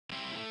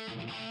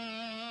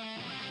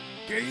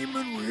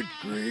Gaming with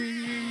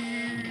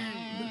Green.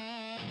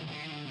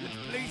 Let's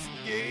play some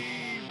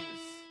games.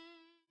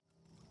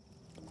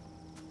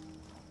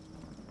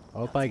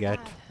 Hope I get.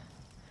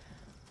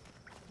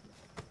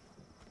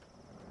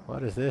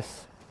 What is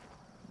this?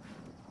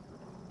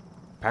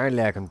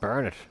 Apparently I can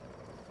burn it.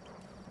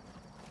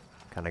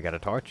 Can I get a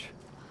torch?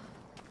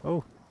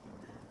 Oh.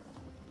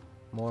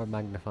 More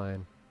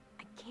magnifying.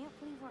 I can't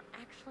believe we're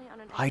actually on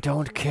an I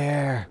don't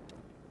care.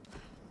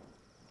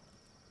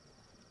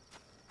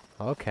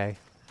 Okay.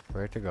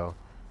 Where to go?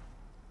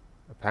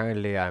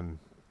 Apparently I'm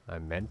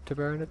meant to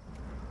burn it.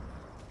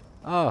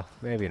 Oh,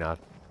 maybe not.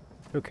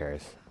 Who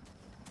cares?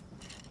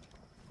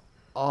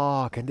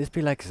 Oh, can this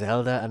be like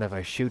Zelda, and if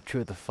I shoot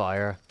through the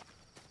fire,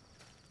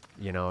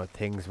 you know,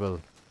 things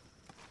will...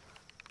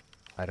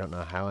 I don't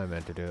know how I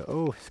meant to do it.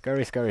 Oh,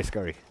 scurry, scurry,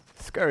 scurry.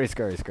 Scurry,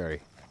 scurry,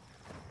 scurry.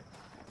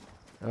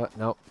 Oh,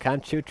 no,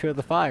 can't shoot through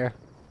the fire.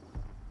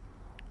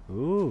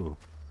 Ooh.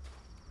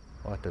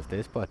 What does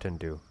this button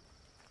do?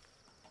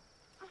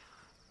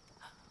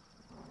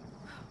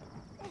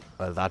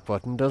 Well, that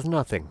button does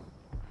nothing.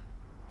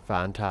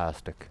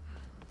 Fantastic.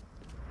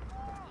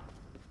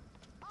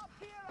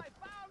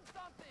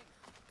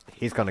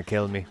 He's gonna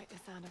kill me. I like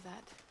the sound of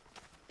that.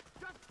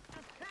 Just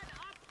head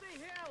up the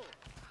hill.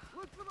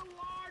 Look for the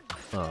large.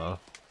 Oh.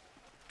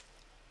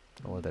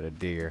 Oh, that a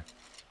deer.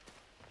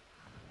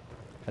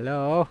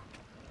 Hello?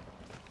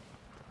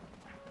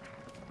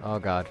 Oh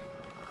god.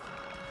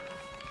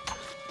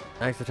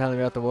 Thanks for telling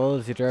me about the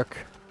wolves, you jerk.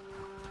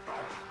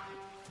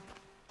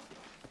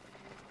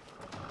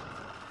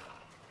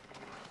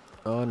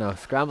 Oh no,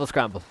 scramble,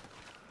 scramble.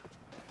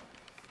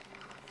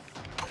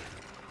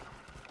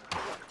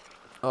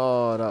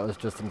 Oh, that was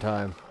just in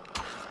time.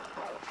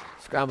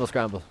 Scramble,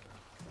 scramble.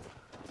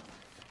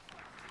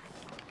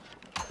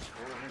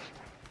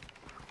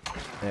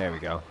 There we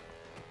go.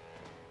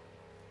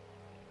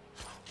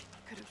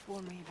 Could have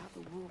warned me about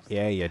the wolves.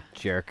 Yeah, you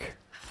jerk.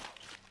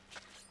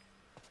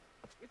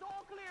 It's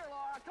all clear,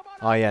 Laura. Come on.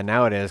 Oh yeah,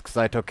 now it is, because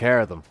I took care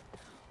of them.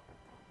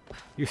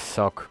 You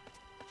suck.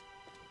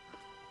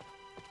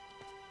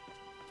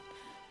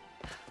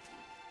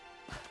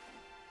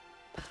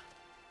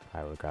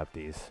 I will grab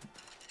these.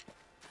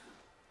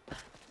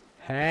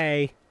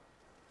 Hey!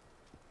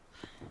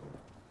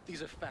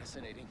 These are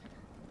fascinating.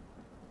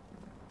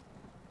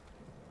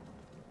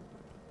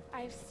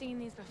 I've seen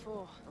these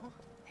before.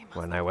 They must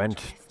When be I went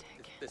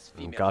futuristic. This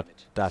and female got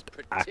image that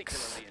is axe.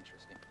 particularly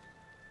interesting.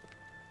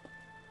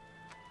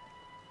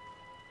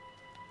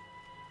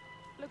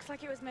 Looks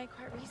like it was made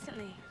quite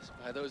recently. It's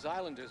by those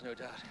islanders, no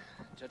doubt.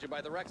 Judging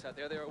by the wrecks out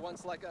there, they were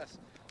once like us.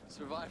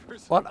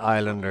 Survivors. What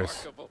islanders?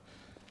 Remarkable.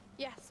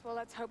 Yes, well,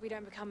 let's hope we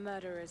don't become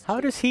murderers.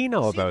 How does he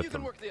know See if about you can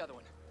them? work the other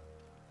one.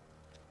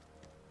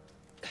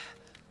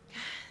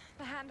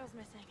 The handle's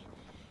missing.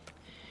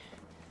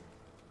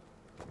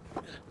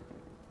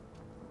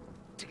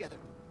 Together.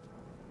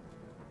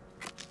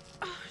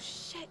 Oh,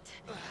 shit.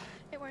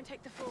 It won't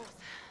take the force.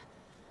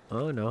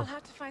 Oh I'll no.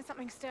 have to find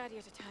something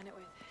sturdier to turn it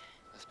with.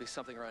 Must be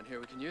something around here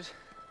we can use.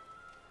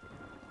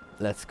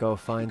 Let's go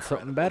find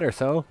something better,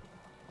 so.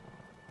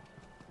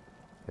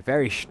 A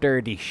very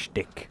sturdy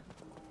stick.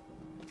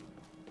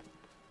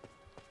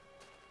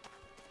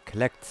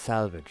 Collect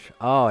salvage.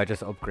 Oh, I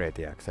just upgrade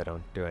the axe. I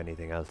don't do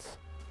anything else.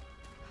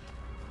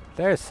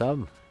 There's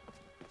some.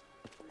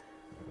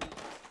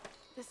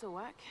 This'll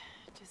work.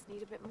 Just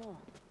need a bit more.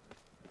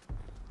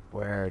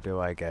 Where do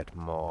I get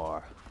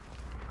more?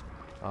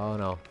 Oh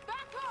no.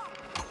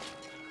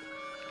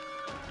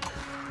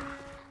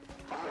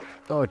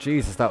 Oh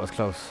Jesus, that was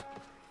close.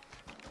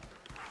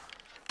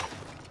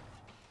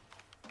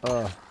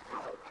 Oh.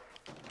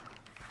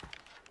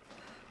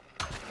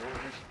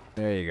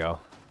 There you go.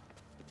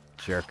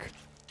 Jerk.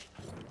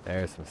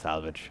 There's some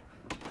salvage.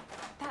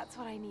 That's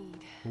what I need.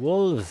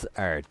 Wolves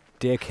are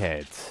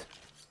dickheads.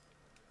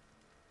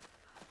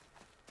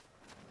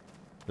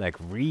 Like,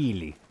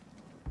 really.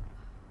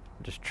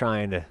 I'm just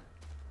trying to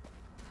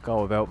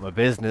go about my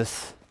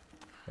business.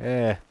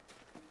 Yeah.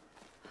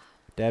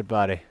 Dead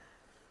body.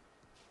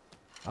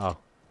 Oh,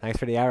 thanks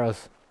for the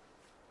arrows.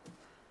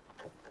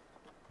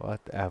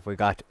 What have we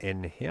got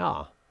in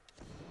here?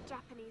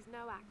 Japanese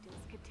no actors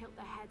could tilt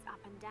their heads up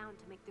and down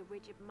to make the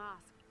rigid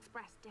mask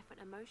express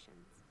different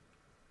emotions.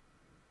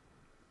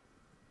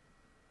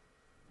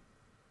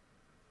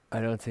 I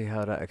don't see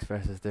how that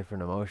expresses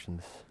different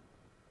emotions.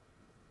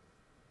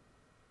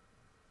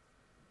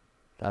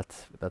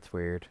 That's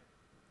weird.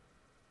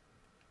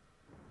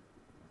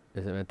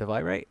 Is it meant to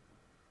vibrate?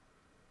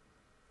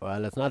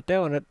 Well, it's not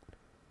doing it.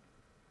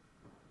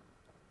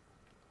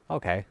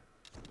 Okay.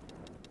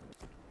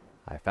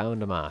 I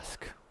found a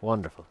mask.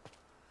 Wonderful.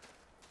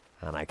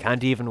 And I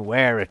can't even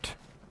wear it.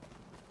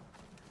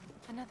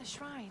 Another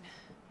shrine.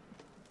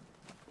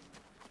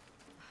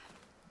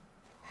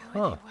 Who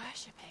Huh. are they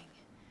worshipping?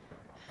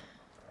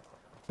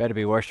 Better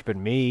be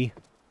worshipping me.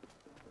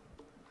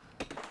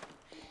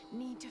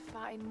 Need to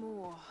find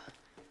more.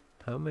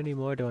 How many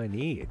more do I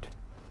need?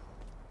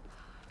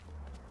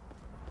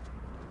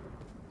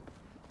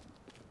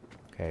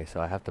 Okay,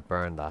 so I have to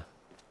burn that.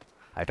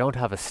 I don't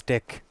have a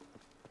stick.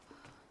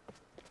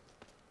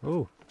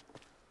 Ooh.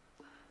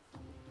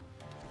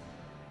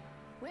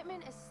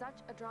 Whitman is such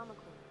a drama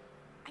queen.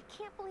 I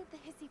can't believe the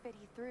hissy fit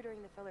he threw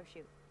during the filler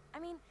shoot. I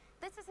mean,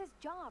 this is his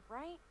job,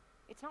 right?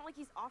 It's not like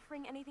he's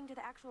offering anything to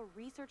the actual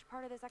research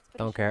part of this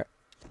expedition. Don't care.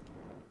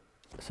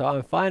 So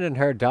I'm finding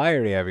her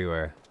diary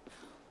everywhere.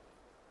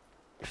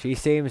 She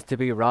seems to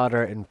be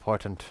rather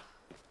important.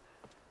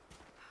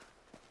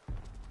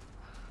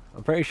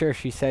 I'm pretty sure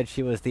she said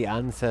she was the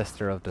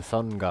ancestor of the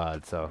sun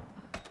god, so...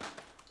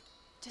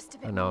 Just a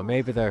I bit don't know, more.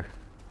 maybe they're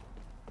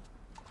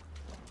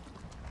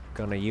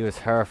gonna use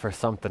her for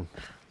something.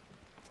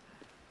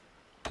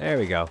 There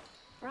we go.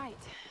 Right,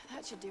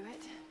 that should do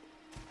it.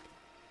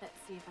 Let's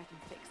see if I can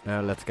fix this.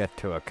 Now let's get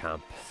to a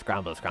camp.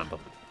 Scramble, scramble.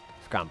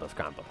 Scramble,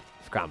 scramble.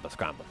 Scramble,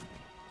 scramble.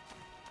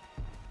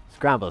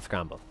 Scramble,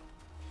 scramble.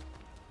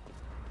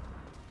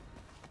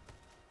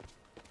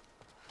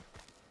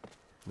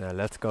 Now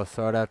let's go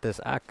sort out this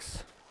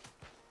axe.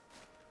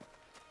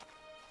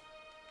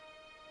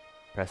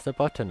 Press the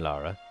button,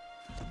 Laura.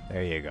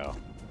 There you go.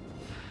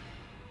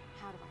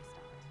 How do I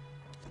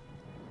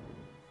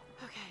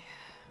start? Okay.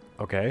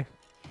 Okay.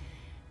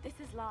 This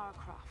is Lara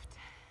Croft,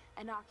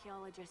 an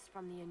archaeologist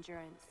from the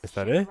Endurance. Is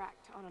that it?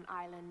 Shipwrecked on an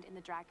island in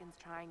the Dragon's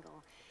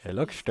Triangle. It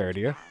looks east of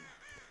sturdier. Japan.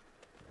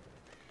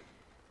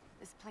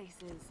 This place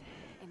is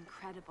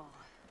incredible.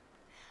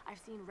 I've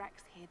seen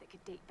wrecks here that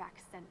could date back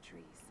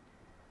centuries.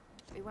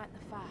 We weren't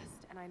the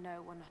first, and I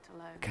know we're not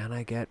alone. Can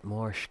I get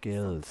more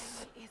skills?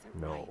 Something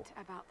isn't No.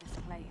 right about this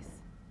place.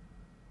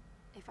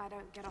 If I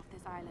don't get off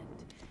this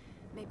island,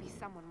 maybe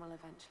someone will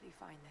eventually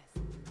find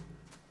this.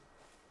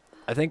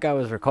 I think I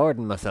was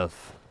recording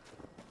myself.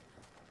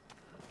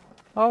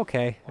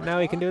 Okay, now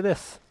we can do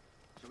this.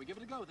 Shall we give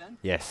it a go then?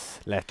 Yes,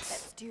 let's.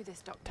 Let's do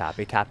this, Doctor.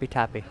 Tappy, tappy,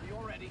 tappy.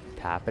 You're ready.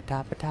 Tappa,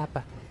 tappa,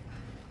 tappa.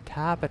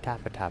 Tappa,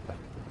 tappa, tappa.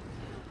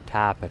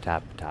 Tappa,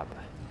 tappa, tappa.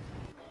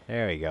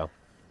 There we go.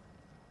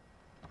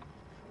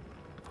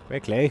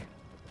 Quickly.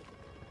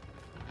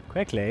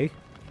 Quickly.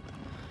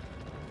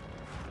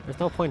 There's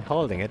no point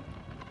holding it.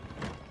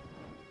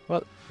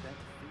 Well,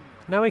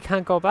 now we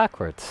can't go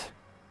backwards.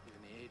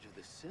 In the age of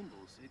the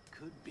symbols, it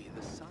could be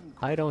the sun.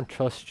 I don't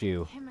trust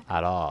you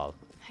at all.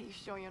 Are you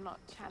sure you're not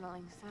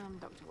channeling Sam,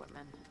 Dr.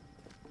 Whitman?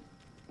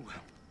 Well,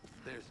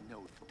 there's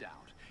no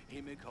doubt.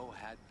 Himiko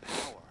had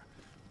power.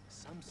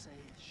 Some say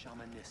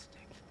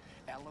shamanistic,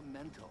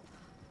 elemental.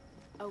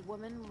 A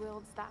woman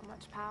wields that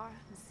much power,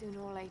 and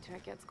sooner or later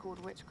it gets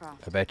called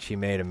witchcraft. I bet she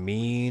made a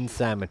mean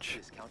sandwich.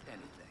 Discount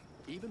anything,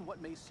 even what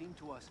may seem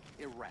to us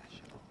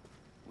irrational.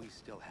 We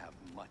still have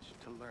much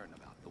to learn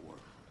about the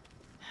world.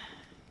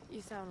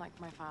 You sound like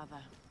my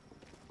father.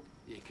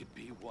 It could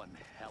be one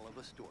hell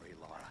of a story,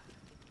 Laura.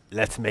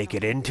 Let's make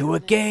it into a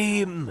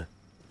game!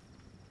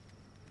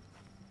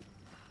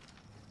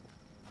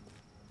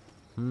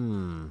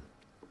 Incredible.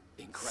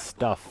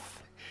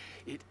 Stuff.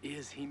 It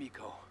is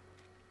Himiko.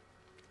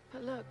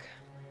 But look,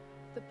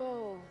 the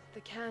bowl, the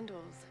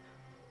candles.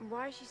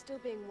 Why is she still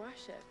being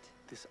worshipped?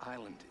 This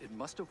island, it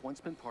must have once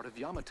been part of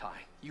Yamatai.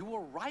 You were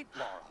right,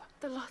 Laura.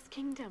 The Lost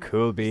Kingdom.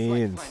 Cool It's like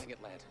beans. finding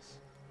Atlantis.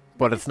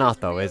 But it's not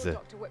though, is it?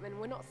 Dr. Whitman,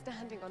 we're not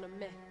standing on a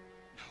myth.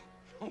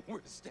 We're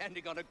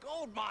standing on a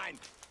gold mine.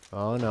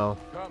 Oh no.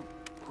 Come,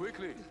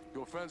 quickly.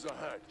 Your friends are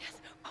hurt. Yes,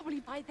 probably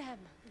by them.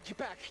 Get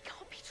back. They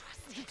can't be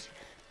trusted.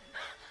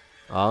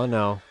 Oh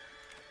no.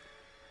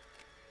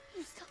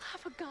 You still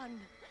have a gun.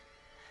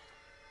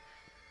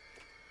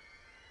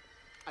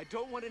 I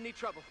don't want any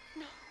trouble.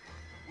 No.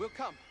 We'll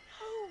come.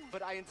 No.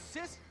 But I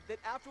insist that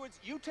afterwards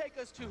you take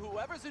us to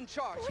whoever's in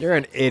charge. You're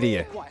an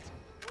idiot. Quiet.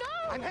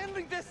 No. I'm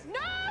handling this.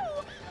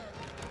 No!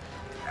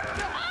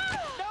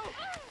 No!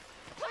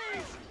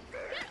 Please!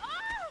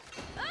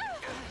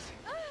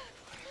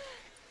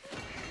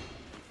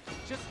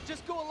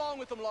 Just go along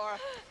with them, Laura.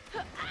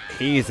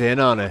 He's in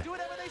on it. Do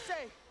whatever they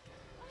say.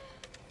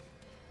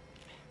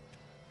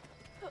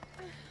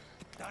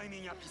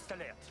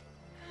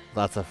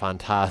 That's a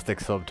fantastic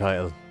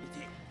subtitle.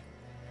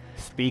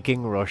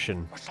 Speaking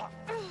Russian. Пошла.